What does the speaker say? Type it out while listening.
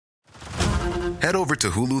Head over to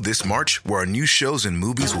Hulu this March, where our new shows and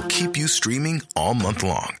movies will keep you streaming all month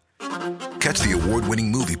long. Catch the award-winning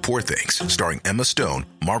movie Poor Things, starring Emma Stone,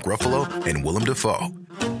 Mark Ruffalo, and Willem Dafoe.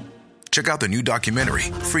 Check out the new documentary,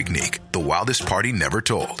 Freaknik, The Wildest Party Never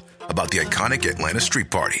Told, about the iconic Atlanta Street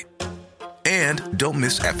Party. And don't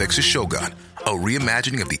miss FX's Shogun, a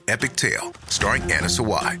reimagining of the epic tale, starring Anna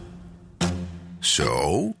Sawai.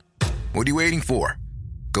 So, what are you waiting for?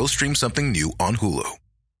 Go stream something new on Hulu.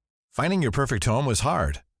 Finding your perfect home was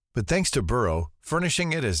hard, but thanks to Burrow,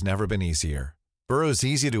 furnishing it has never been easier. Burrow's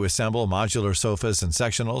easy-to-assemble modular sofas and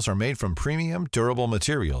sectionals are made from premium, durable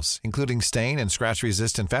materials, including stain and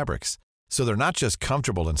scratch-resistant fabrics. So they're not just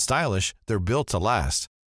comfortable and stylish, they're built to last.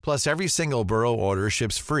 Plus, every single Burrow order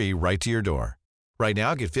ships free right to your door. Right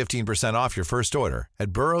now, get 15% off your first order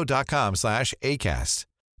at burrow.com/ACAST.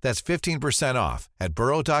 That's 15% off at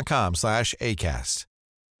burrow.com/ACAST.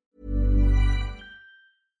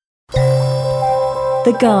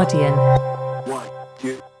 The Guardian. 1,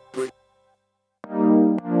 2, 3.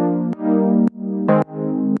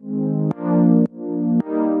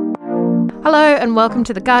 Hello and welcome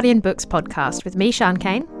to the Guardian Books podcast with me, Sian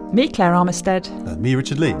Kane. Me, Claire Armistead. And me,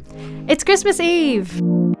 Richard Lee. It's Christmas Eve!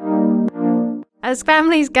 As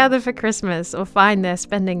families gather for Christmas or find they're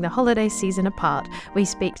spending the holiday season apart, we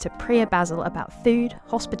speak to Priya Basil about food,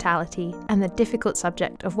 hospitality, and the difficult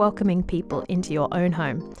subject of welcoming people into your own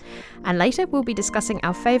home. And later we'll be discussing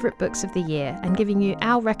our favourite books of the year and giving you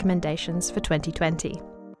our recommendations for 2020.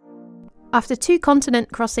 After 2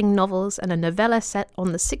 continent-crossing novels and a novella set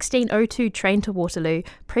on the 1602 train to Waterloo,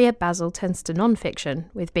 Priya Basil turns to non-fiction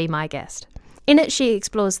with Be My Guest. In it, she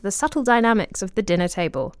explores the subtle dynamics of the dinner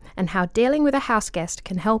table and how dealing with a house guest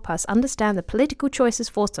can help us understand the political choices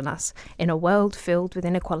forced on us in a world filled with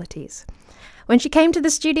inequalities. When she came to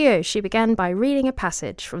the studio, she began by reading a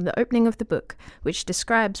passage from the opening of the book, which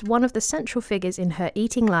describes one of the central figures in her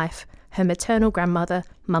eating life, her maternal grandmother,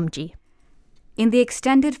 Mumji. In the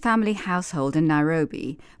extended family household in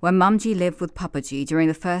Nairobi, where Mumji lived with Papaji during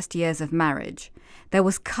the first years of marriage, there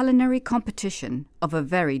was culinary competition of a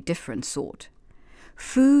very different sort.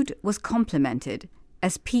 Food was complimented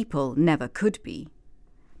as people never could be.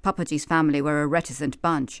 Papaji's family were a reticent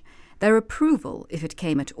bunch. Their approval, if it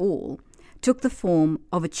came at all, took the form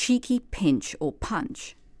of a cheeky pinch or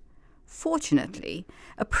punch. Fortunately,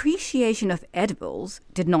 appreciation of edibles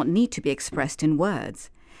did not need to be expressed in words.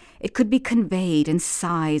 It could be conveyed in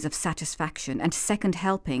sighs of satisfaction and second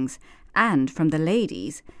helpings, and from the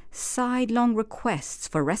ladies, sidelong requests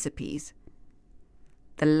for recipes.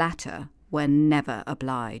 The latter were never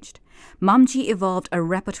obliged. Mumji evolved a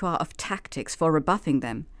repertoire of tactics for rebuffing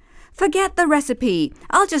them. "Forget the recipe,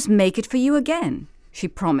 I'll just make it for you again," she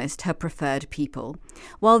promised her preferred people,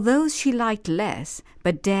 while those she liked less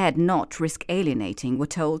but dared not risk alienating were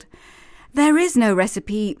told, "There is no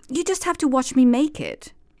recipe, you just have to watch me make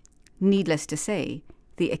it." Needless to say,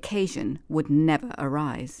 the occasion would never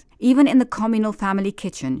arise. Even in the communal family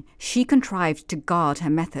kitchen, she contrived to guard her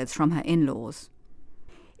methods from her in-laws.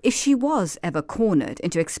 If she was ever cornered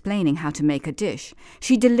into explaining how to make a dish,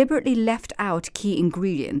 she deliberately left out key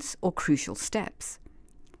ingredients or crucial steps.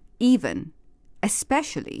 Even,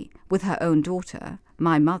 especially with her own daughter,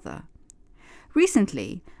 my mother.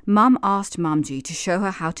 Recently, Mum asked Mumji to show her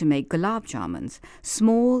how to make gulab jamuns,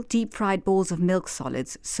 small, deep-fried balls of milk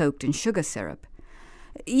solids soaked in sugar syrup.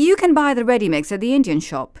 "You can buy the ready mix at the Indian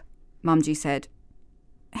shop," Mumji said.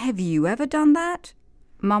 "Have you ever done that?"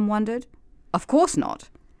 Mum wondered. "Of course not,"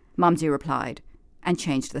 Mumji replied, and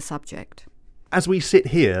changed the subject. As we sit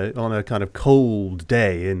here on a kind of cold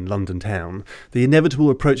day in London town, the inevitable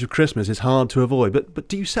approach of Christmas is hard to avoid. But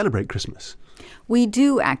do you celebrate Christmas? We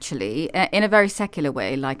do, actually, in a very secular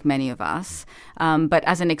way, like many of us, but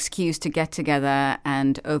as an excuse to get together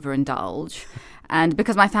and overindulge. And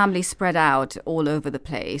because my family's spread out all over the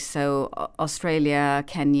place, so Australia,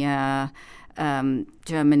 Kenya,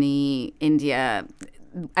 Germany, India,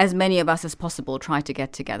 as many of us as possible try to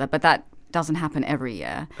get together, but that doesn't happen every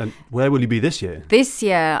year. And where will you be this year? This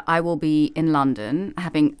year I will be in London,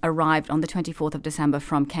 having arrived on the 24th of December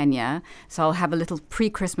from Kenya. So I'll have a little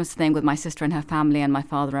pre-Christmas thing with my sister and her family and my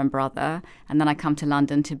father and brother. And then I come to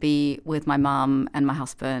London to be with my mum and my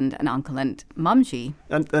husband and uncle and Mumji.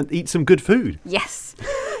 And eat some good food. Yes.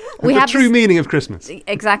 We have the true meaning of Christmas.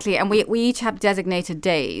 Exactly. And we each have designated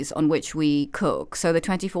days on which we cook. So the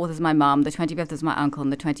 24th is my mum, the 25th is my uncle,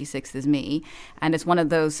 and the 26th is me. And it's one of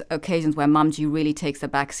those occasions where Mumji really takes the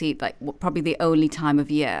back seat, like probably the only time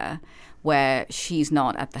of year where she's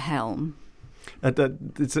not at the helm.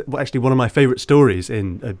 It's actually one of my favourite stories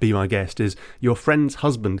in Be My Guest is your friend's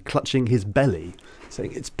husband clutching his belly,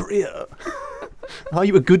 saying, "It's Priya." Are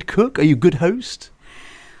you a good cook? Are you a good host?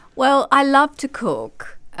 Well, I love to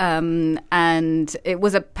cook. And it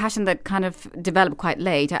was a passion that kind of developed quite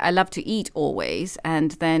late. I love to eat always.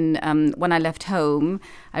 And then when I left home,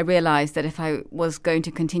 I realized that if I was going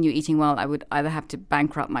to continue eating well, I would either have to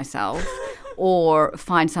bankrupt myself or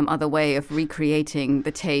find some other way of recreating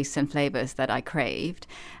the tastes and flavors that I craved.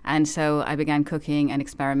 And so I began cooking and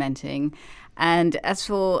experimenting. And as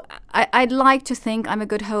for, I'd like to think I'm a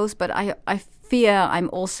good host, but I fear I'm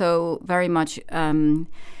also very much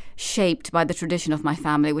shaped by the tradition of my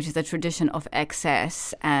family, which is a tradition of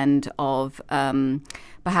excess and of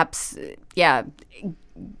perhaps,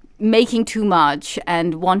 making too much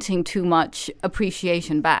and wanting too much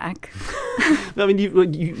appreciation back. I mean,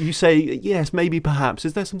 you say, yes, maybe, perhaps.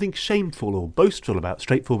 Is there something shameful or boastful about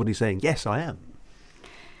straightforwardly saying, yes, I am?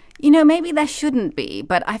 You know, maybe there shouldn't be,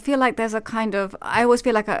 but I feel like there's a kind of, I always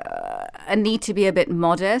feel like a need to be a bit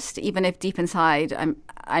modest, even if deep inside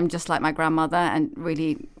I'm just like my grandmother and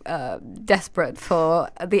really desperate for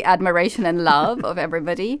the admiration and love of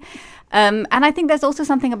everybody. And I think there's also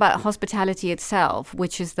something about hospitality itself,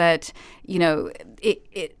 which is that, you know,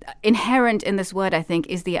 it inherent in this word, I think,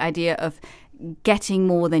 is the idea of getting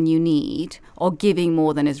more than you need or giving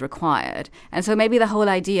more than is required. And so maybe the whole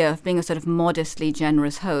idea of being a sort of modestly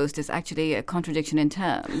generous host is actually a contradiction in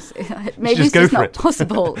terms. Maybe it's just not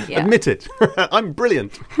possible. Yeah. Admit it. I'm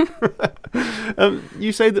brilliant.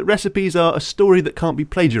 You say that recipes are a story that can't be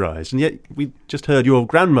plagiarized, and yet we just heard your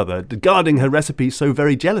grandmother guarding her recipes so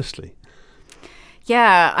very jealously.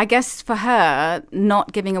 Yeah, I guess for her,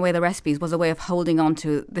 not giving away the recipes was a way of holding on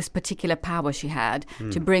to this particular power she had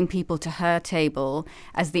to bring people to her table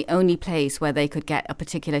as the only place where they could get a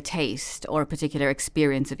particular taste or a particular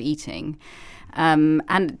experience of eating.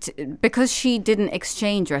 Because she didn't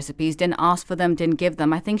exchange recipes, didn't ask for them, didn't give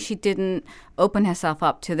them, I think she didn't open herself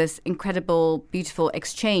up to this incredible, beautiful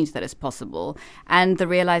exchange that is possible. And the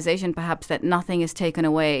realization perhaps that nothing is taken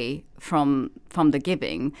away from the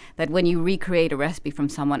giving, that when you recreate a recipe from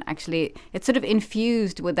someone, actually it's sort of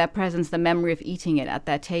infused with their presence, the memory of eating it at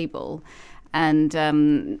their table. And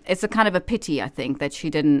it's a kind of a pity, I think, that she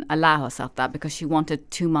didn't allow herself that because she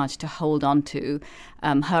wanted too much to hold on to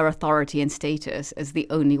her authority and status as the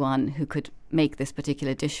only one who could make this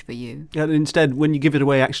particular dish for you. And instead, when you give it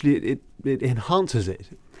away, actually it enhances it.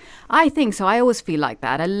 I think so. I always feel like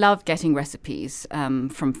that. I love getting recipes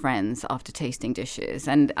from friends after tasting dishes.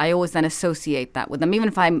 And I always then associate that with them, even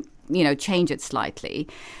if I'm change it slightly.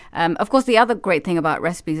 Of course, the other great thing about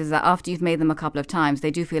recipes is that after you've made them a couple of times,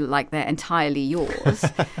 they do feel like they're entirely yours.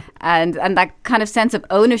 and that kind of sense of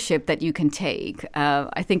ownership that you can take,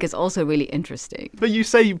 I think is also really interesting. But you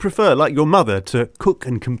say you prefer, like your mother, to cook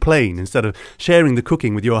and complain instead of sharing the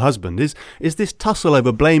cooking with your husband. Is this tussle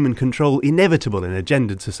over blame and control inevitable in a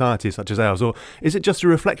gendered society such as ours? Or is it just a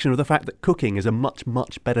reflection of the fact that cooking is a much,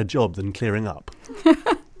 much better job than clearing up?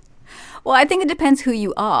 Well, I think it depends who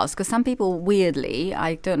you ask, because some people, weirdly,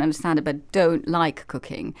 I don't understand it, but don't like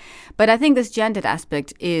cooking. But I think this gendered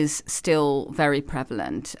aspect is still very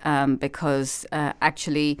prevalent because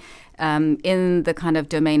actually in the kind of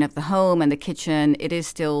domain of the home and the kitchen, it is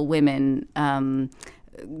still women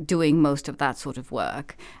doing most of that sort of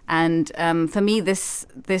work. And for me, this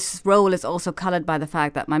role is also colored by the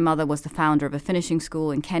fact that my mother was the founder of a finishing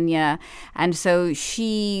school in Kenya. And so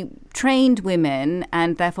she trained women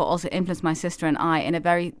and therefore also influenced my sister and I in a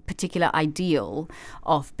very particular ideal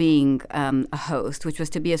of being a host, which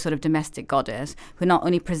was to be a sort of domestic goddess who not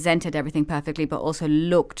only presented everything perfectly, but also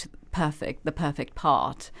looked perfect, the perfect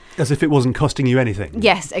part. As if it wasn't costing you anything.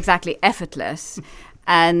 Yes, exactly. Effortless.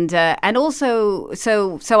 And also,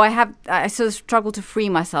 so I sort of struggle to free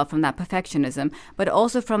myself from that perfectionism, but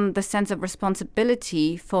also from the sense of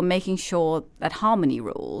responsibility for making sure that harmony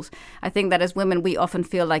rules. I think that as women, we often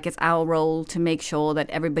feel like it's our role to make sure that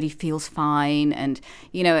everybody feels fine, and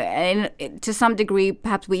and to some degree,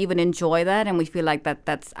 perhaps we even enjoy that, and we feel like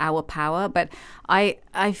that's our power. But I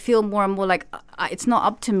feel more and more like it's not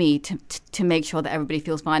up to me to make sure that everybody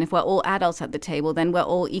feels fine. If we're all adults at the table, then we're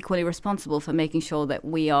all equally responsible for making sure that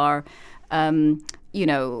we are,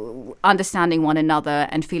 understanding one another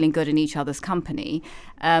and feeling good in each other's company.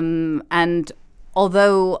 And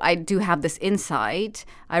although I do have this insight,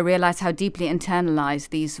 I realize how deeply internalized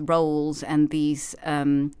these roles and these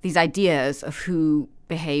ideas of who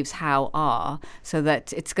behaves how are, so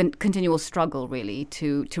that it's a continual struggle really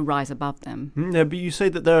to rise above them. Yeah, but you say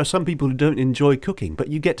that there are some people who don't enjoy cooking, but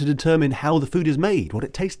you get to determine how the food is made, what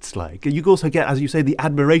it tastes like. You also get, as you say, the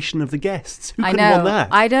admiration of the guests. Who couldn't want that?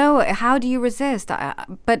 I know. How do you resist?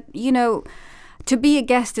 But To be a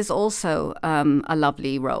guest is also a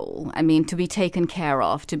lovely role. I mean, to be taken care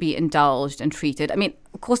of, to be indulged and treated. I mean,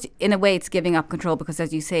 of course, in a way, it's giving up control because,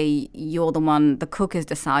 as you say, you're the cook is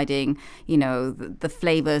deciding, the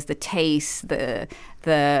flavors, the taste, the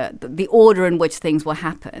order in which things will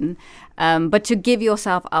happen. But to give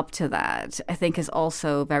yourself up to that, I think, is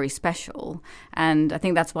also very special. And I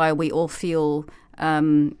think that's why we all feel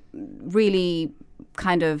really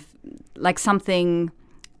kind of like something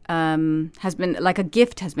has been like a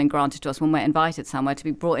gift has been granted to us when we're invited somewhere, to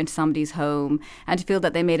be brought into somebody's home and to feel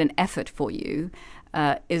that they made an effort for you.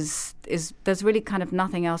 Is there's really kind of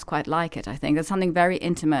nothing else quite like it. I think there's something very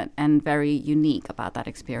intimate and very unique about that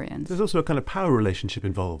experience. There's also a kind of power relationship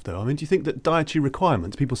involved, though. I mean, do you think that dietary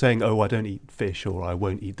requirements, people saying, "Oh, I don't eat fish," or "I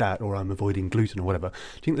won't eat that," or "I'm avoiding gluten," or whatever, do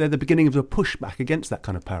you think they're the beginning of a pushback against that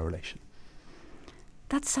kind of power relation?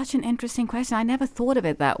 That's such an interesting question. I never thought of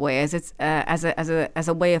it that way, as it's as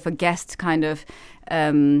a way of a guest kind of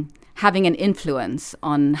having an influence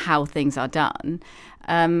on how things are done.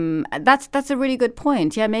 That's a really good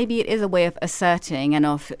point. Yeah, maybe it is a way of asserting and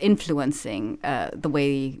of influencing the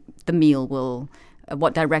way the meal will,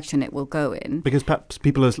 what direction it will go in. Because perhaps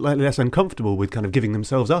people are slightly less uncomfortable with kind of giving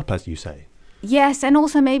themselves up, as you say. Yes, and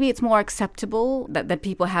also maybe it's more acceptable that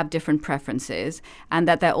people have different preferences and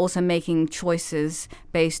that they're also making choices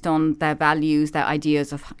based on their values, their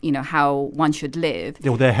ideas of, how one should live.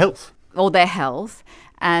 Or their health.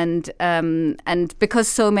 And because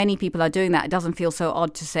so many people are doing that, it doesn't feel so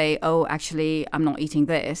odd to say, oh, actually, I'm not eating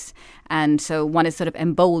this. And so one is sort of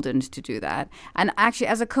emboldened to do that. And actually,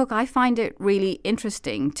 as a cook, I find it really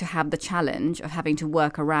interesting to have the challenge of having to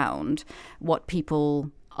work around what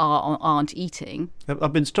people aren't eating.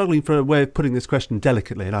 I've been struggling for a way of putting this question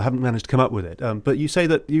delicately, and I haven't managed to come up with it. But you say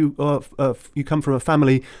that you come from a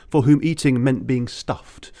family for whom eating meant being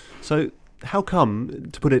stuffed. So how come,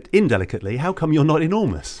 to put it indelicately, how come you're not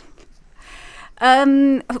enormous?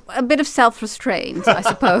 A bit of self-restraint, I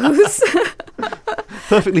suppose.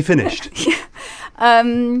 Perfectly finished.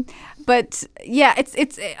 Yeah. But yeah,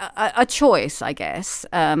 it's a choice, I guess.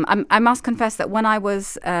 I must confess that when I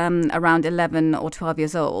was around 11 or 12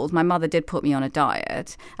 years old, my mother did put me on a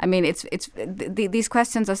diet. I mean, these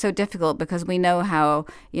questions are so difficult because we know how,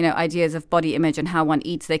 ideas of body image and how one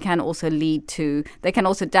eats, they can also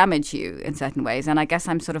damage you in certain ways. And I guess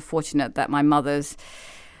I'm sort of fortunate that my mother's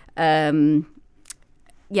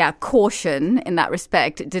caution in that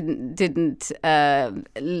respect didn't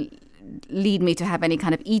lead me to have any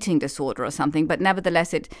kind of eating disorder or something, but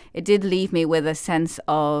nevertheless it did leave me with a sense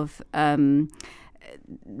of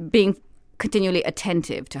being continually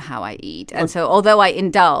attentive to how I eat. And so although I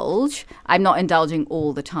indulge, I'm not indulging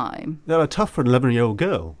all the time. They were tough for an 11-year-old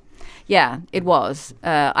girl. Yeah, it was.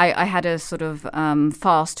 I had a sort of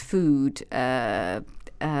fast food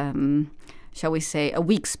shall we say, a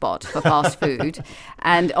weak spot for fast food.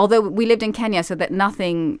 And although we lived in Kenya, so that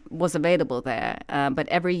nothing was available there, but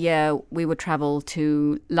every year we would travel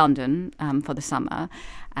to London for the summer.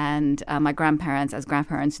 And my grandparents, as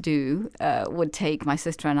grandparents do, would take my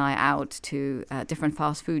sister and I out to different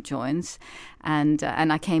fast food joints. And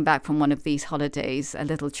I came back from one of these holidays a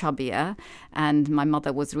little chubbier, and my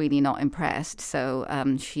mother was really not impressed. So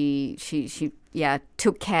she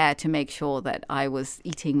took care to make sure that I was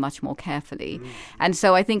eating much more carefully. Mm. And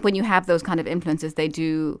so I think when you have those kind of influences, they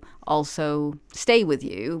do also stay with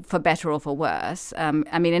you, for better or for worse. I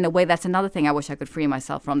mean, in a way, that's another thing I wish I could free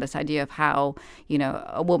myself from, this idea of how,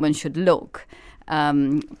 a woman should look.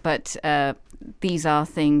 But these are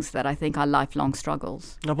things that I think are lifelong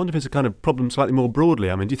struggles. I wonder if it's a kind of problem slightly more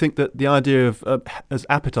broadly. I mean, do you think that the idea of as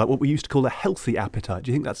appetite, what we used to call a healthy appetite,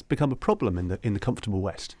 do you think that's become a problem in the comfortable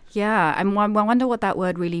West? Yeah, I wonder what that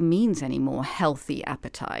word really means anymore, healthy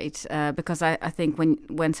appetite, because I think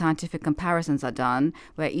when scientific comparisons are done,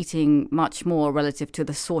 we're eating much more relative to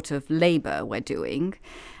the sort of labour we're doing.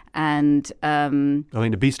 And I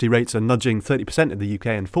mean, obesity rates are nudging 30% in the UK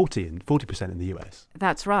and 40% in the US.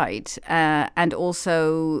 That's right. And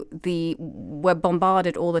also we're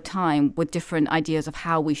bombarded all the time with different ideas of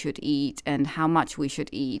how we should eat and how much we should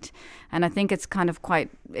eat. And I think it's kind of I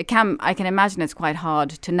can imagine it's quite hard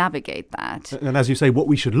to navigate that. And as you say, what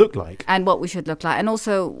we should look like. And what we should look like. And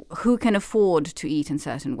also who can afford to eat in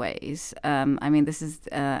certain ways. I mean, this is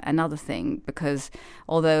another thing, because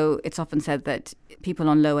although it's often said that people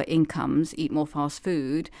on lower incomes eat more fast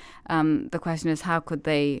food, the question is, how could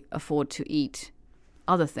they afford to eat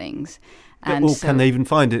other things? And or can they even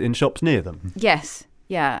find it in shops near them? Yes.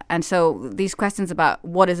 Yeah, and so these questions about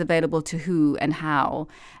what is available to who and how,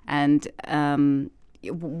 and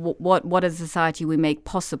what as a society we make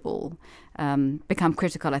possible become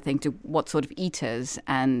critical, I think, to what sort of eaters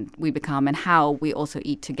and we become and how we also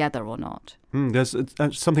eat together or not. There's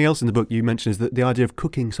something else in the book you mentioned is that the idea of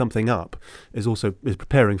cooking something up is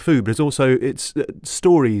preparing food, but it's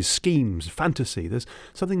stories, schemes, fantasy. There's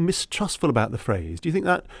something mistrustful about the phrase. Do you think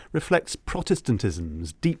that reflects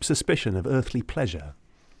Protestantism's deep suspicion of earthly pleasure?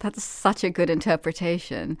 That's such a good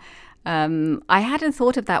interpretation. I hadn't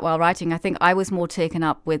thought of that while writing. I think I was more taken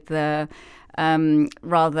up with the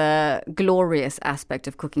rather glorious aspect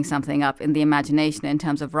of cooking something up in the imagination in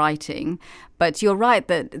terms of writing. But you're right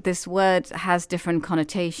that this word has different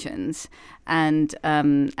connotations, and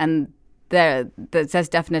there's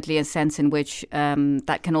definitely a sense in which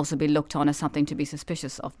that can also be looked on as something to be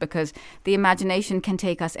suspicious of, because the imagination can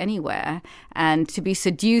take us anywhere, and to be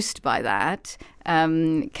seduced by that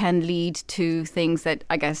can lead to things that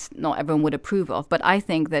I guess not everyone would approve of. But I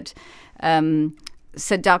think that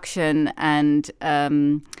seduction and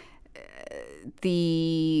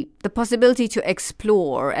the possibility to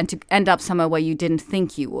explore and to end up somewhere where you didn't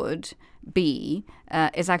think you would be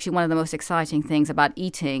is actually one of the most exciting things about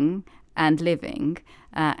eating and living,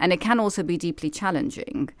 and it can also be deeply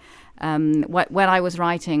challenging. When I was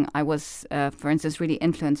writing, I was, for instance, really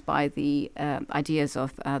influenced by the ideas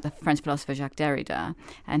of the French philosopher Jacques Derrida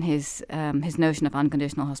and his notion of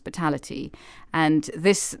unconditional hospitality. And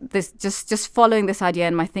this just following this idea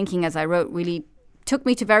in my thinking as I wrote really took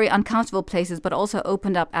me to very uncomfortable places, but also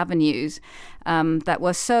opened up avenues that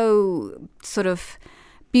were so sort of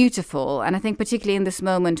beautiful. And I think particularly in this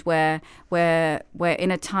moment where we're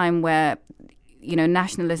in a time where, you know,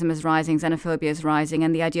 nationalism is rising, xenophobia is rising,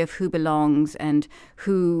 and the idea of who belongs and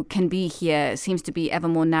who can be here seems to be ever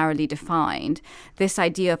more narrowly defined. This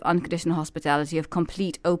idea of unconditional hospitality, of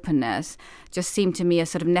complete openness, just seemed to me a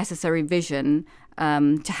sort of necessary vision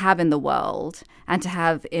to have in the world and to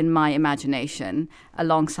have in my imagination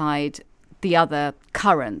alongside the other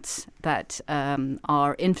currents that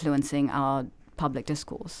are influencing our public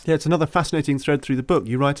discourse. Yeah, it's another fascinating thread through the book.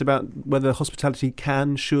 You write about whether hospitality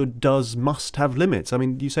can, should, does, must have limits. I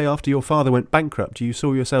mean, you say after your father went bankrupt, you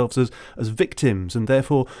saw yourselves as victims and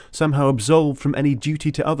therefore somehow absolved from any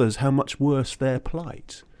duty to others. How much worse their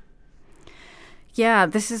plight? Yeah,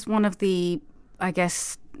 this is one of the, I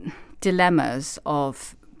guess, dilemmas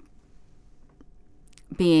of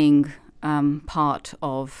being part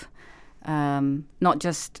of not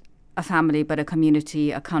just a family, but a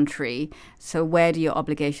community, a country. So where do your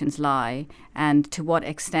obligations lie? And to what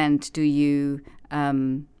extent do you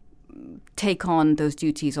take on those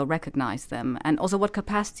duties or recognize them? And also what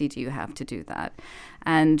capacity do you have to do that?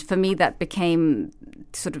 And for me, that became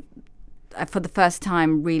sort of, for the first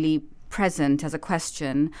time, really present as a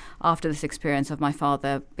question after this experience of my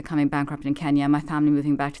father becoming bankrupt in Kenya, my family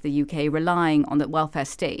moving back to the UK, relying on the welfare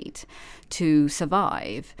state to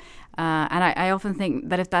survive. And I often think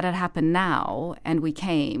that if that had happened now and we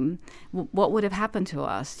came, what would have happened to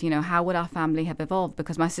us? You know, how would our family have evolved?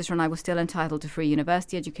 Because my sister and I were still entitled to free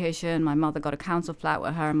university education. My mother got a council flat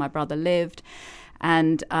where her and my brother lived.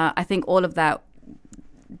 And I think all of that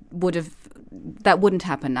wouldn't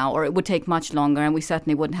happen now, or it would take much longer, and we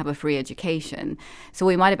certainly wouldn't have a free education. So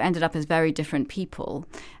we might have ended up as very different people.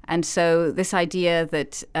 And so this idea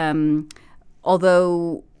that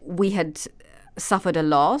although we had suffered a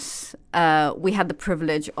loss, we had the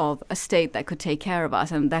privilege of a state that could take care of us,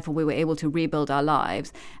 and therefore we were able to rebuild our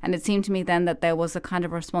lives. And it seemed to me then that there was a kind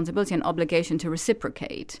of responsibility and obligation to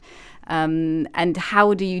reciprocate. And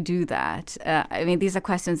how do you do that? I mean, these are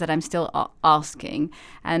questions that I'm still asking.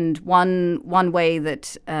 And one way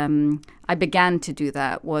that I began to do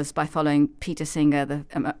that was by following Peter Singer, the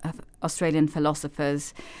Australian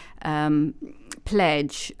philosopher's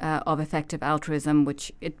pledge of effective altruism,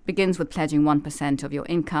 which it begins with pledging 1% of your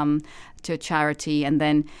income to a charity. And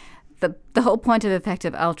then the whole point of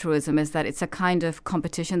effective altruism is that it's a kind of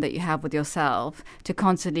competition that you have with yourself to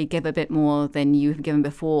constantly give a bit more than you've given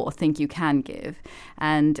before or think you can give.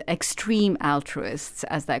 And extreme altruists,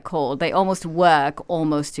 as they're called, they almost work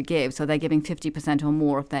almost to give. So they're giving 50% or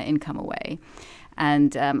more of their income away.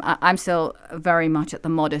 And I'm still very much at the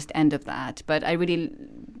modest end of that. But I really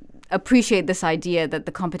appreciate this idea that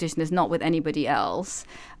the competition is not with anybody else,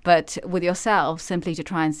 but with yourself, simply to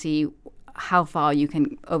try and see how far you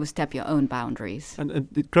can overstep your own boundaries. And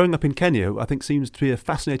growing up in Kenya, I think, seems to be a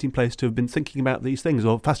fascinating place to have been thinking about these things,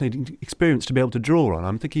 or a fascinating experience to be able to draw on.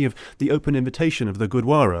 I'm thinking of the open invitation of the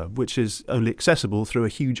Gurdwara, which is only accessible through a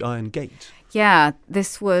huge iron gate. Yeah,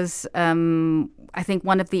 this was, I think,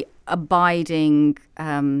 one of the abiding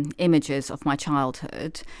images of my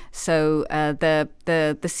childhood. So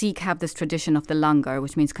the Sikh have this tradition of the langar,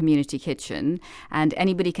 which means community kitchen, and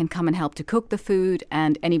anybody can come and help to cook the food,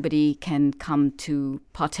 and anybody can come to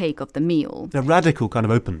partake of the meal. A radical kind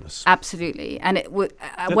of openness. Absolutely. And it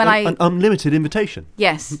an unlimited invitation.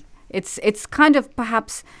 Yes. It's kind of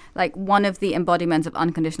perhaps like one of the embodiments of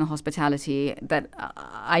unconditional hospitality that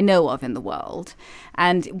I know of in the world.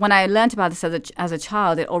 And when I learned about this as a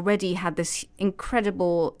child, it already had this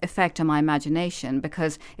incredible effect on my imagination,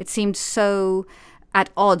 because it seemed so at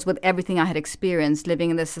odds with everything I had experienced living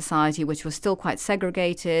in this society, which was still quite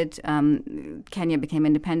segregated. Kenya became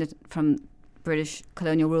independent from British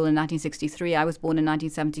colonial rule in 1963. I was born in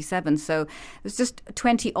 1977. So it was just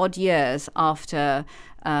 20 odd years after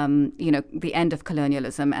the end of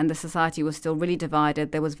colonialism, and the society was still really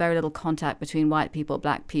divided. There was very little contact between white people,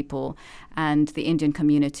 black people, and the Indian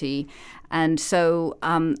community. And so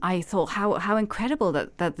I thought, how incredible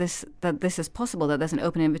that this is possible, that there's an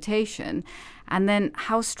open invitation. And then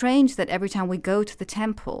how strange that every time we go to the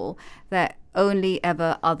temple, there only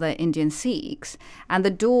ever other Indian Sikhs. And the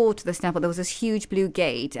door to this temple, there was this huge blue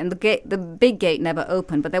gate, and the big gate never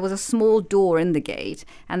opened, but there was a small door in the gate,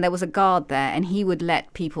 and there was a guard there, and he would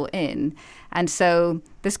let people in. And so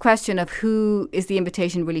this question of who is the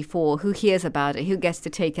invitation really for, who hears about it, who gets to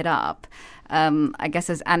take it up, I guess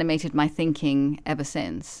has animated my thinking ever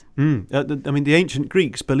since. The ancient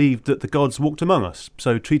Greeks believed that the gods walked among us,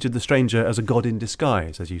 so treated the stranger as a god in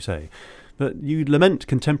disguise, as you say. But you lament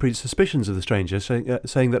contemporary suspicions of the stranger,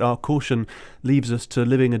 saying that our caution leaves us to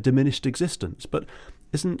living a diminished existence. But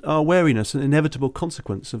isn't our wariness an inevitable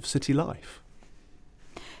consequence of city life?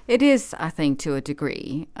 It is, I think, to a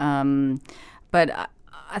degree. But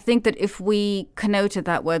I think that if we connoted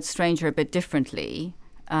that word stranger a bit differently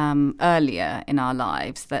earlier in our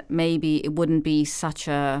lives, that maybe it wouldn't be such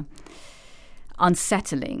a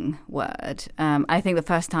unsettling word. I think the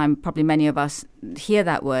first time probably many of us hear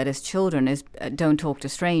that word as children is don't talk to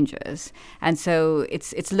strangers. And so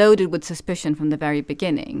it's loaded with suspicion from the very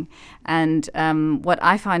beginning. And what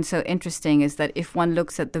I find so interesting is that if one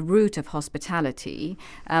looks at the root of hospitality,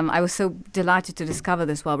 I was so delighted to discover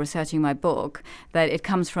this while researching my book, that it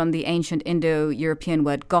comes from the ancient Indo-European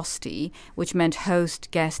word gosti, which meant host,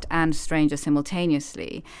 guest, and stranger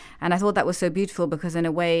simultaneously. And I thought that was so beautiful because in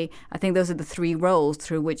a way, I think those are the three roles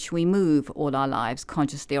through which we move all our lives,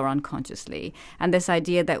 consciously or unconsciously. And this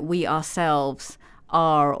idea that we ourselves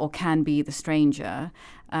are or can be the stranger.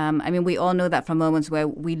 We all know that from moments where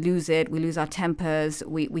we lose it, we lose our tempers,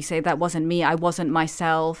 we say that wasn't me, I wasn't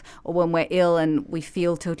myself, or when we're ill and we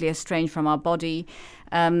feel totally estranged from our body.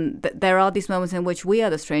 There are these moments in which we are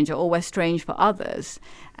the stranger or we're strange for others.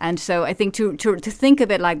 And so I think to think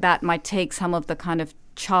of it like that might take some of the kind of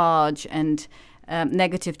charge and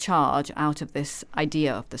negative charge out of this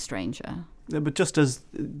idea of the stranger. But just as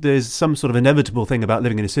there's some sort of inevitable thing about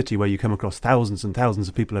living in a city where you come across thousands and thousands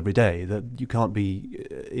of people every day, that you can't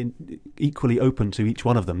be equally open to each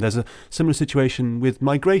one of them. There's a similar situation with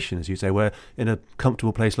migration, as you say, where in a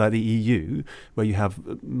comfortable place like the EU, where you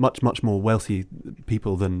have much, much more wealthy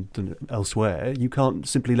people than elsewhere, you can't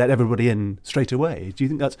simply let everybody in straight away. Do you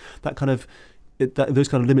think those kind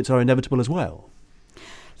of limits are inevitable as well?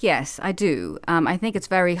 Yes, I do. I think it's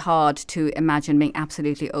very hard to imagine being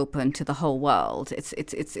absolutely open to the whole world. It's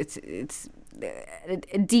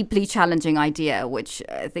a deeply challenging idea, which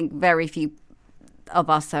I think very few of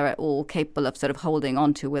us are at all capable of sort of holding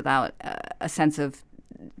on to without a sense of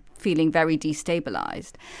feeling very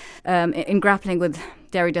destabilized. In grappling with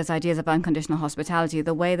Derrida's ideas of unconditional hospitality,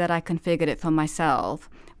 the way that I configured it for myself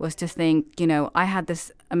was to think, I had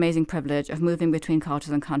this amazing privilege of moving between cultures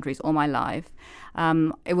and countries all my life.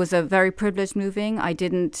 It was a very privileged moving.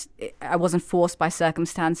 I wasn't forced by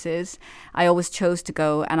circumstances. I always chose to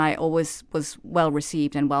go, and I always was well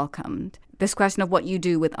received and welcomed. This question of what you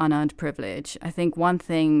do with unearned privilege, I think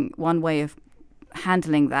one way of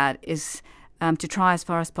handling that is to try as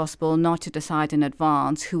far as possible not to decide in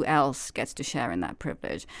advance who else gets to share in that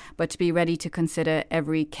privilege, but to be ready to consider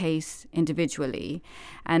every case individually.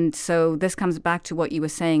 And so this comes back to what you were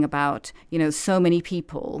saying about, so many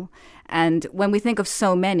people. And when we think of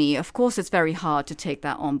so many, of course, it's very hard to take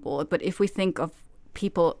that on board. But if we think of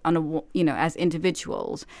people as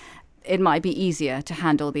individuals, it might be easier to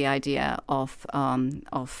handle the idea of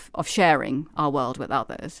sharing our world with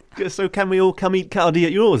others. So can we all come eat Kaldi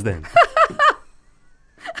at yours then?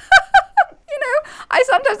 I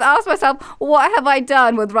sometimes ask myself, what have I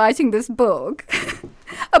done with writing this book?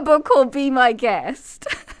 A book called Be My Guest.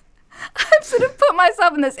 I'm sort of put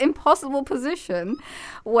myself in this impossible position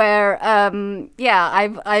where,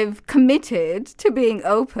 I've committed to being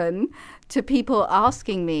open to people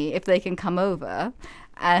asking me if they can come over.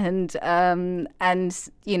 And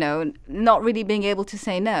not really being able to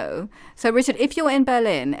say no. So, Richard, if you're in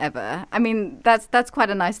Berlin ever, I mean, that's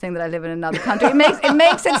quite a nice thing that I live in another country. It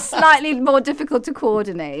makes it slightly more difficult to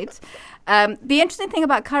coordinate. The interesting thing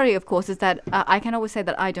about curry, of course, is that I can always say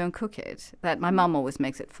that I don't cook it. That my mum always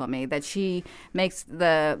makes it for me. That she makes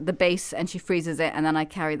the base and she freezes it, and then I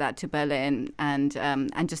carry that to Berlin and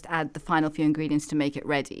just add the final few ingredients to make it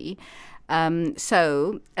ready.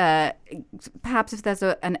 So perhaps if there's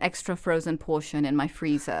an extra frozen portion in my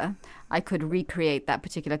freezer, I could recreate that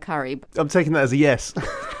particular curry. I'm taking that as a yes.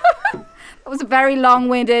 That was a very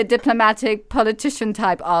long-winded, diplomatic,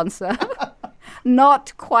 politician-type answer.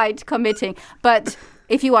 Not quite committing. But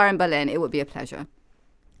if you are in Berlin, it would be a pleasure.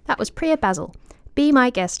 That was Priya Basil. Be My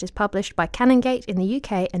Guest is published by Canongate in the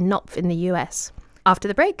UK and Knopf in the US. After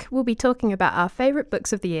the break, we'll be talking about our favourite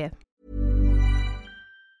books of the year.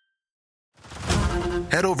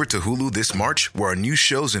 Head over to Hulu this March, where our new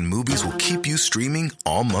shows and movies will keep you streaming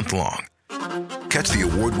all month long. Catch the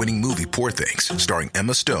award-winning movie Poor Things, starring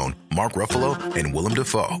Emma Stone, Mark Ruffalo, and Willem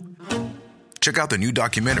Dafoe. Check out the new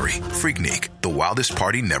documentary, Freaknik, The Wildest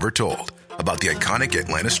Party Never Told, about the iconic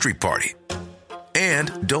Atlanta Street Party.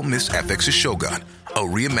 And don't miss FX's Shogun, a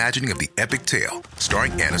reimagining of the epic tale,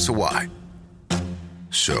 starring Anna Sawai.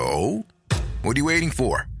 So, what are you waiting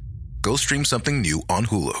for? Go stream something new on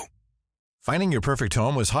Hulu. Finding your perfect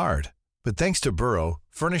home was hard, but thanks to Burrow,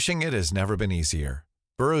 furnishing it has never been easier.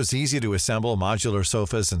 Burrow's easy-to-assemble modular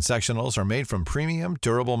sofas and sectionals are made from premium,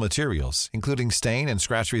 durable materials, including stain and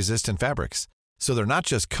scratch-resistant fabrics. So they're not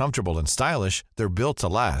just comfortable and stylish, they're built to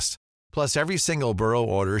last. Plus, every single Burrow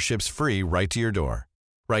order ships free right to your door.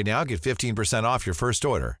 Right now, get 15% off your first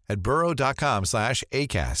order at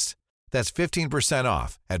burrow.com/ACAST. That's 15%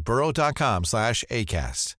 off at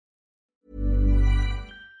burrow.com/ACAST.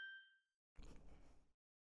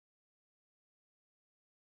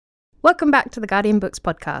 Welcome back to the Guardian Books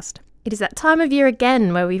podcast. It is that time of year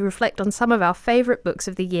again where we reflect on some of our favourite books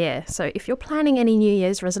of the year. So if you're planning any New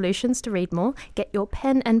Year's resolutions to read more, get your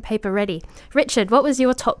pen and paper ready. Richard, what was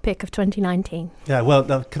your top pick of 2019? Yeah, well,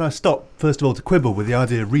 now, can I stop, first of all, to quibble with the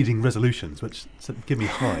idea of reading resolutions, which give me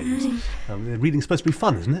hives. Reading's supposed to be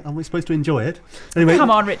fun, isn't it? Aren't we supposed to enjoy it? Anyway, come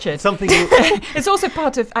on, Richard. Something. It's also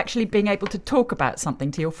part of actually being able to talk about something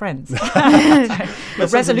to your friends. The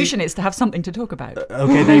resolution is to have something to talk about.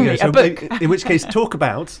 Okay, there you go. A So, book. in which case, talk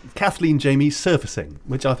about Kathleen Jamie's Surfacing,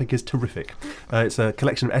 which I think is terrific. It's a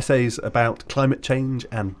collection of essays about climate change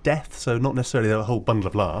and death, so not necessarily a whole bundle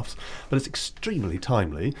of laughs, but it's extremely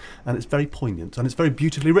timely and it's very poignant and it's very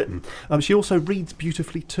beautifully written. She also reads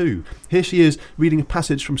beautifully too. Here she is reading a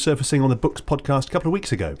passage from Surfacing on the Books podcast a couple of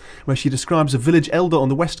weeks ago, where she describes a village elder on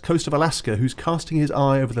the west coast of Alaska who's casting his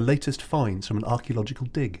eye over the latest finds from an archaeological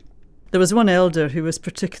dig. There was one elder who was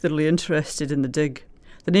particularly interested in the dig.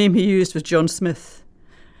 The name he used was John Smith.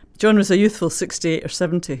 John was a youthful 68 or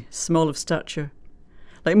 70, small of stature.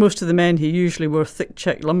 Like most of the men, he usually wore thick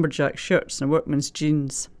check lumberjack shirts and workman's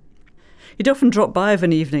jeans. He'd often drop by of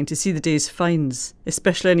an evening to see the day's finds,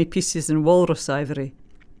 especially any pieces in walrus ivory,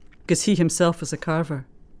 because he himself was a carver.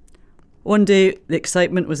 One day, the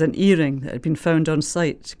excitement was an earring that had been found on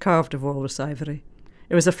site, carved of walrus ivory.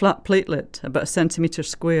 It was a flat platelet, about 1 centimetre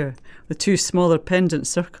square, with 2 smaller pendant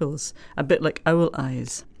circles, a bit like owl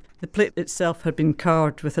eyes. The plate itself had been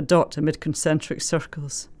carved with a dot amid concentric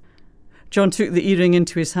circles. John took the earring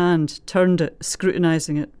into his hand, turned it,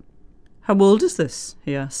 scrutinising it. "How old is this?"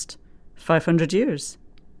 he asked. 500 years.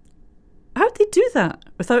 "How'd they do that,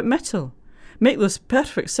 without metal? Make those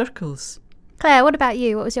perfect circles?" Claire, what about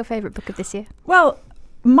you? What was your favourite book of this year? Well,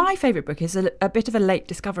 my favourite book is a bit of a late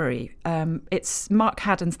discovery. It's Mark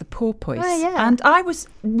Haddon's The Porpoise. Oh, yeah. And I was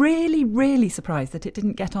really, really surprised that it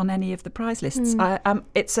didn't get on any of the prize lists.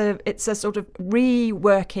 It's a sort of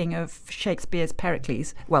reworking of Shakespeare's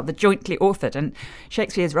Pericles, well, the jointly authored, and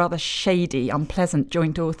Shakespeare's rather shady, unpleasant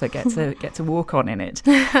joint author gets a walk on in it.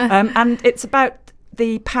 And it's about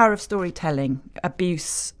the power of storytelling,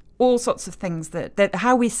 abuse, all sorts of things that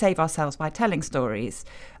how we save ourselves by telling stories,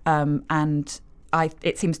 and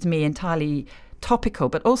it seems to me entirely topical.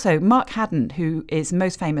 But also Mark Haddon, who is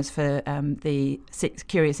most famous for the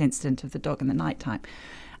Curious Incident of the Dog in the Nighttime,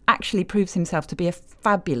 actually proves himself to be a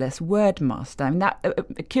fabulous word master. I mean, that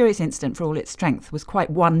a Curious Incident, for all its strength, was quite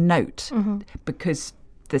one note because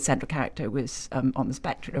the central character was on the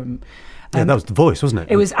spectrum. Yeah, that was the voice, wasn't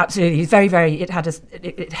it? It was absolutely very, very.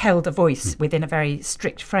 It held a voice within a very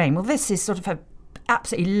strict frame. Well, this is sort of a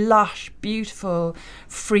absolutely lush, beautiful,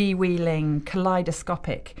 freewheeling,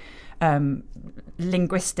 kaleidoscopic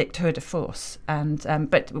linguistic tour de force, and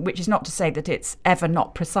but which is not to say that it's ever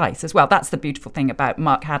not precise as well. That's the beautiful thing about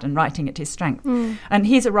Mark Haddon writing at his strength. And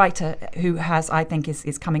he's a writer who has, I think,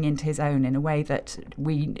 is coming into his own in a way that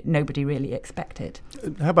nobody really expected.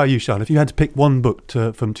 How about you, Sian? If you had to pick one book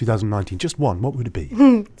from 2019, just one, what would it be?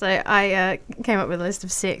 So I came up with a list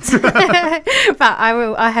of 6, but I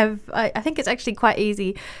think it's actually quite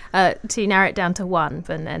easy to narrow it down to one,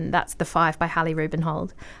 and that's The Five by Hallie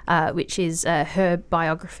Rubenhold, which is her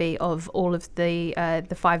biography of all of the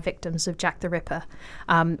 5 victims of Jack the Ripper,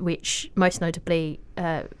 which most notably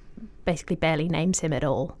basically barely names him at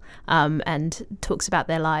all, and talks about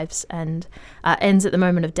their lives, and ends at the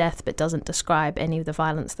moment of death but doesn't describe any of the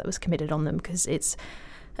violence that was committed on them, because it's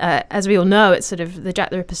as we all know, it's sort of the Jack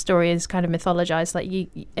the Ripper story is kind of mythologized.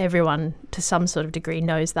 Like everyone to some sort of degree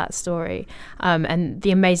knows that story, and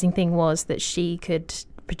the amazing thing was that she could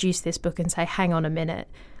produce this book and say, hang on a minute,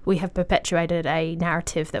 we have perpetuated a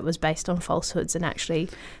narrative that was based on falsehoods, and actually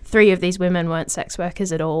 3 of these women weren't sex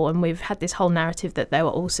workers at all, and we've had this whole narrative that they were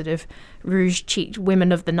all sort of rouge-cheeked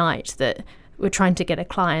women of the night that were trying to get a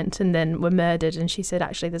client and then were murdered. And she said,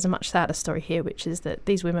 actually, there's a much sadder story here, which is that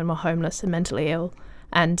these women were homeless and mentally ill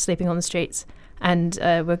and sleeping on the streets, and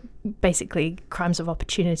were basically crimes of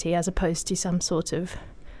opportunity as opposed to some sort of,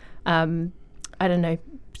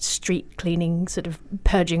 street cleaning, sort of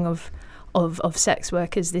purging of sex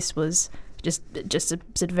workers. This was just a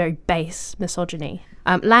sort of very base misogyny.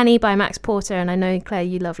 Lanny by Max Porter, and I know, Claire,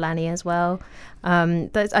 you love Lanny as well. I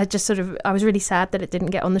was really sad that it didn't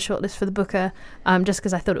get on the shortlist for the Booker, just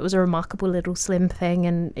because I thought it was a remarkable little slim thing,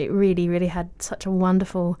 and it really, really had such a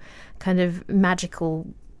wonderful kind of magical,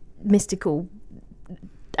 mystical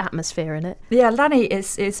atmosphere in it. Yeah, Lanny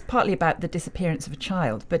is partly about the disappearance of a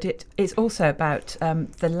child, but it is also about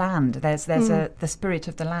the land. There's the spirit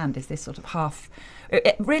of the land is this sort of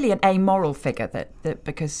really an amoral figure that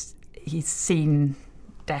because he's seen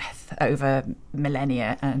death over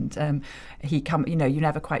millennia, and you're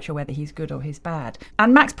never quite sure whether he's good or he's bad.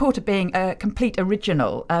 And Max Porter, being a complete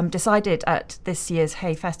original, decided at this year's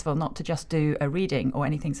Hay Festival not to just do a reading or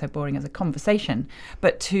anything so boring as a conversation,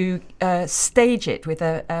 but to stage it with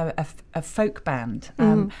a folk band.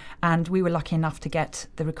 And we were lucky enough to get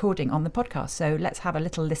the recording on the podcast, so let's have a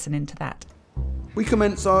little listen into that. We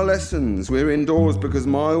commence our lessons. We're indoors because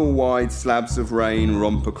mile-wide slabs of rain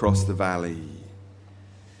romp across the valley.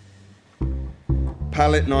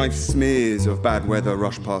 Palette knife smears of bad weather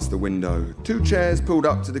rush past the window. 2 chairs pulled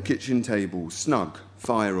up to the kitchen table. Snug.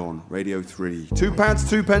 Fire on. Radio 3. 2 pads,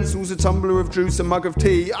 2 pencils, a tumbler of juice, a mug of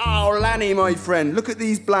tea. Oh, Lanny, my friend, look at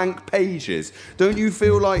these blank pages. Don't you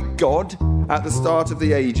feel like God at the start of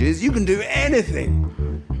the ages? You can do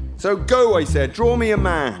anything. So go, I said. Draw me a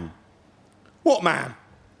man. What man?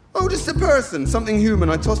 Oh, just a person, something human.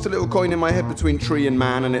 I tossed a little coin in my head between tree and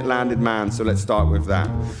man, and it landed man, so let's start with that.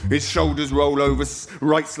 His shoulders roll over,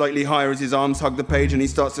 right slightly higher as his arms hug the page, and he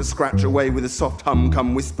starts to scratch away with a soft hum,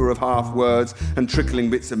 come whisper of half words and trickling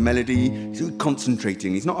bits of melody. He's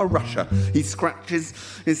concentrating, he's not a rusher. He scratches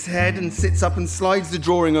his head and sits up and slides the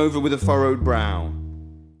drawing over with a furrowed brow.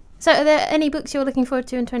 So are there any books you're looking forward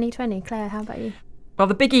to in 2020? Claire, how about you? Well,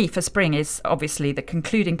 the big E for spring is obviously the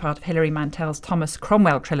concluding part of Hilary Mantel's Thomas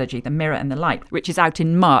Cromwell trilogy, The Mirror and the Light, which is out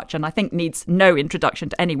in March, and I think needs no introduction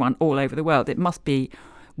to anyone all over the world. It must be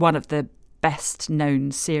one of the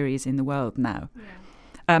best-known series in the world now.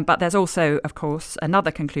 Yeah. But there's also, of course, another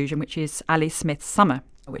conclusion, which is Ali Smith's Summer,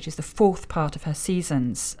 which is the 4th part of her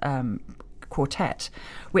Seasons quartet,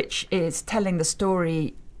 which is telling the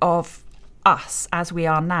story of us as we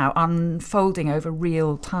are now, unfolding over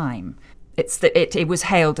real time. It was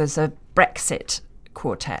hailed as a Brexit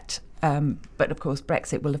quartet, but of course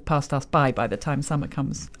Brexit will have passed us by the time Summer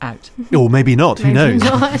comes out. Or maybe not, who knows?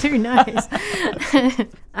 Who knows?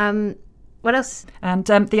 What else? And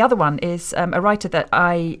the other one is a writer that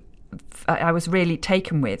I was really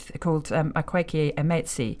taken with, called Akwaeke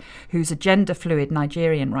Emezi, who's a gender-fluid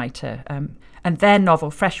Nigerian writer, and their novel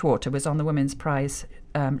Freshwater was on the Women's Prize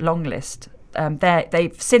long list.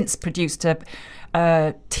 They've since produced a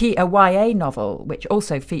YA novel which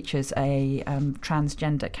also features a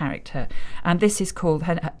transgender character, and this is called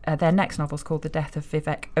their next novel is called The Death of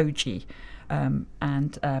Vivek Oji,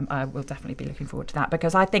 and I will definitely be looking forward to that,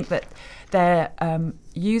 because I think that they're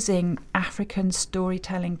using African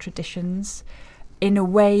storytelling traditions in a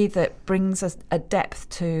way that brings us a depth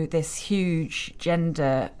to this huge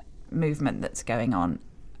gender movement that's going on,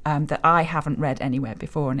 that I haven't read anywhere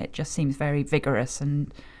before, and it just seems very vigorous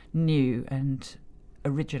and new and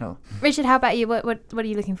original. Richard, how about you? What are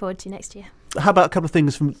you looking forward to next year? How about a couple of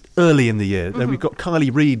things from early in the year? We've got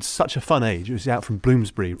Kylie Reid's Such a Fun Age, which is out from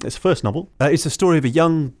Bloomsbury. It's the first novel. It's the story of a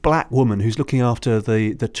young black woman who's looking after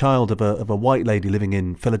the child of a white lady living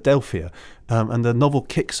in Philadelphia. And the novel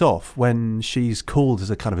kicks off when she's called as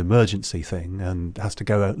a kind of emergency thing and has to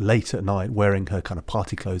go out late at night wearing her kind of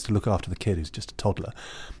party clothes to look after the kid who's just a toddler.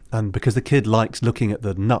 And because the kid likes looking at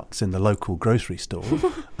the nuts in the local grocery store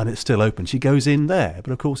and it's still open, she goes in there.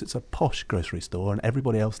 But of course, it's a posh grocery store and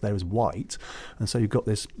everybody else there is white. And so you've got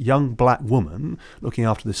this young black woman looking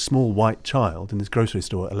after this small white child in this grocery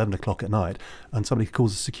store at 11 o'clock at night, and somebody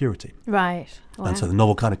calls the security. Right. Wow. And so the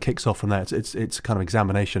novel kind of kicks off from there. It's a kind of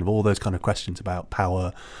examination of all those kind of questions about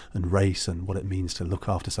power and race and what it means to look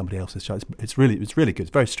after somebody else's child. It's really good. It's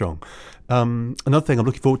very strong. Another thing I'm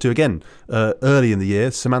looking forward to again, early in the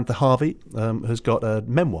year, Samantha Harvey has got a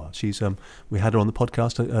memoir. She's we had her on the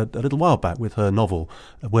podcast a little while back with her novel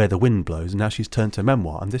Where the Wind Blows, and now she's turned to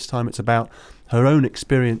memoir, and this time it's about her own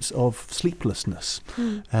experience of sleeplessness.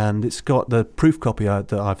 And it's got the proof copy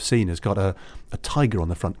that I've seen has got a tiger on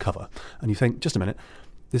the front cover, and you think, just a minute,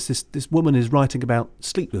 this woman is writing about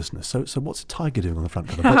sleeplessness. So what's a tiger doing on the front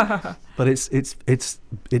cover? But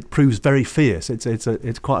it proves very fierce.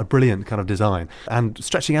 It's quite a brilliant kind of design. And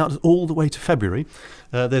stretching out all the way to February,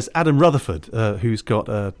 there's Adam Rutherford, who's got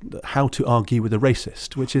How to Argue with a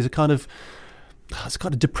Racist, which is it's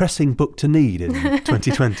quite a depressing book to need in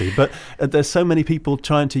 2020. But there's so many people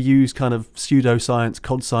trying to use kind of pseudoscience,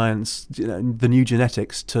 cod science, the new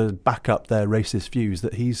genetics to back up their racist views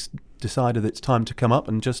that he's decided it's time to come up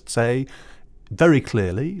and just say very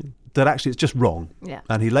clearly that actually it's just wrong. Yeah.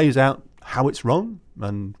 And he lays out how it's wrong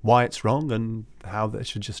and why it's wrong and how they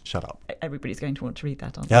should just shut up. Everybody's going to want to read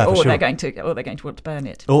that, aren't they? Or sure. they're going to want to burn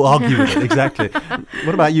it. Or argue with it, exactly.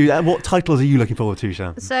 What about you? What titles are you looking forward to,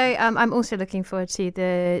 Shan? So I'm also looking forward to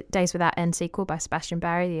the Days Without End sequel by Sebastian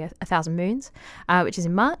Barry, The 1,000 Moons, which is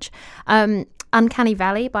in March. Uncanny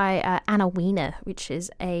Valley by Anna Wiener, which is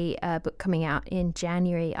a book coming out in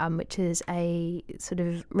January, which is a sort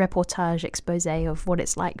of reportage expose of what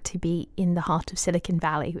it's like to be in the heart of Silicon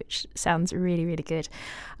Valley, which sounds really, really good.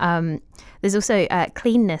 There's also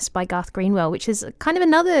Cleanness by Garth Greenwell, which is kind of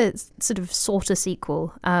another sort of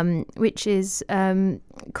sequel, which is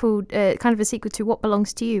called kind of a sequel to What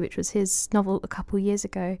Belongs to You, which was his novel a couple years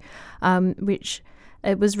ago, which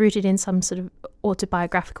it was rooted in some sort of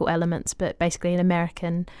autobiographical elements, but basically an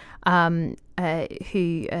American who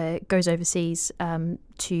goes overseas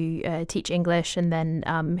to teach English, and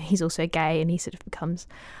then he's also gay, and he sort of becomes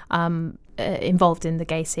involved in the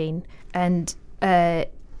gay scene. And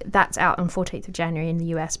that's out on 14th of January in the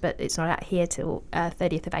US, but it's not out here till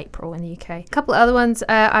 30th of April in the UK. A couple of other ones,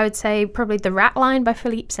 I would say probably The Rat Line by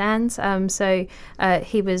Philippe Sands.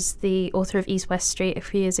 He was the author of East West Street a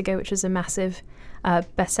few years ago, which was a massive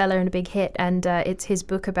bestseller and a big hit, and it's his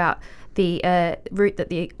book about the route that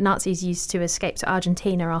the Nazis used to escape to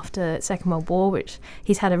Argentina after the Second World War, which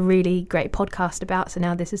he's had a really great podcast about, so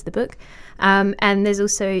now this is the book. And there's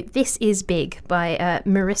also This Is Big by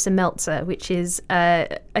Marissa Meltzer, which is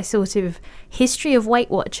a sort of history of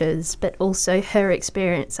Weight Watchers, but also her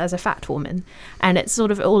experience as a fat woman. And it's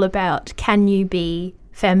sort of all about, can you be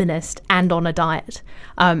feminist and on a diet?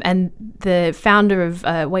 And the founder of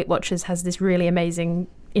Weight Watchers has this really amazing,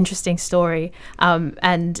 interesting story,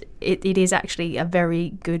 and it is actually a very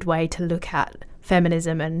good way to look at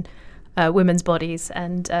feminism and women's bodies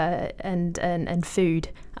and food.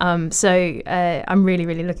 So I'm really,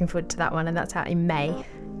 really looking forward to that one, and that's out in May.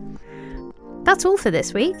 That's all for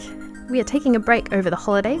this week. We are taking a break over the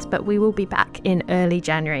holidays, but we will be back in early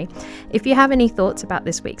January. If you have any thoughts about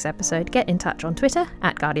this week's episode, get in touch on Twitter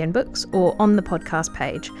 @GuardianBooks or on the podcast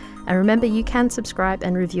page. And remember, you can subscribe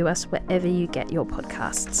and review us wherever you get your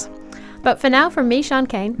podcasts. But for now, from me, Sian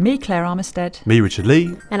Cain. Me, Claire Armistead. Me, Richard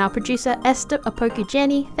Lee. And our producer, Esther Opoku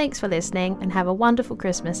Jenny. Thanks for listening, and have a wonderful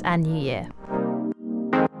Christmas and New Year.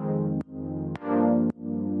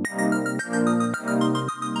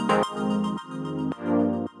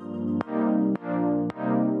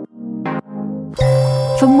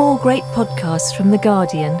 For more great podcasts from The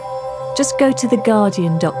Guardian, just go to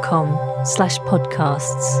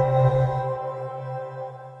theguardian.com/podcasts.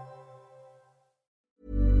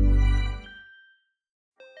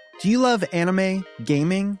 Do you love anime,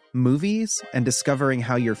 gaming, movies, and discovering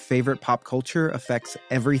how your favorite pop culture affects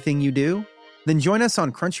everything you do? Then join us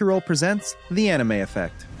on Crunchyroll Presents The Anime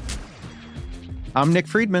Effect. I'm Nick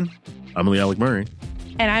Friedman. I'm Lee Alec Murray.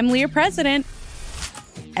 And I'm Leah President.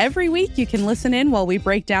 Every week you can listen in while we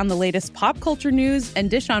break down the latest pop culture news and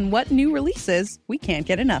dish on what new releases we can't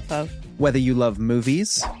get enough of. Whether you love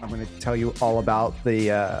movies, I'm going to tell you all about the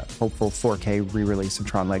hopeful 4K re-release of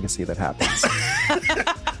Tron Legacy that happens.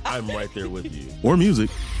 I'm right there with you. Or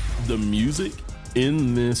music. The music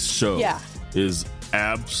in this show is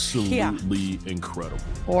absolutely incredible.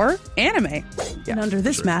 Or anime. And under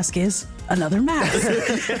this mask is another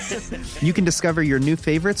mask. You can discover your new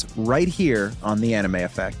favorites right here on The Anime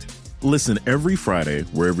Effect. Listen every Friday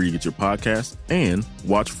wherever you get your podcasts and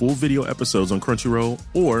watch full video episodes on Crunchyroll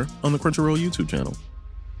or on the Crunchyroll YouTube channel.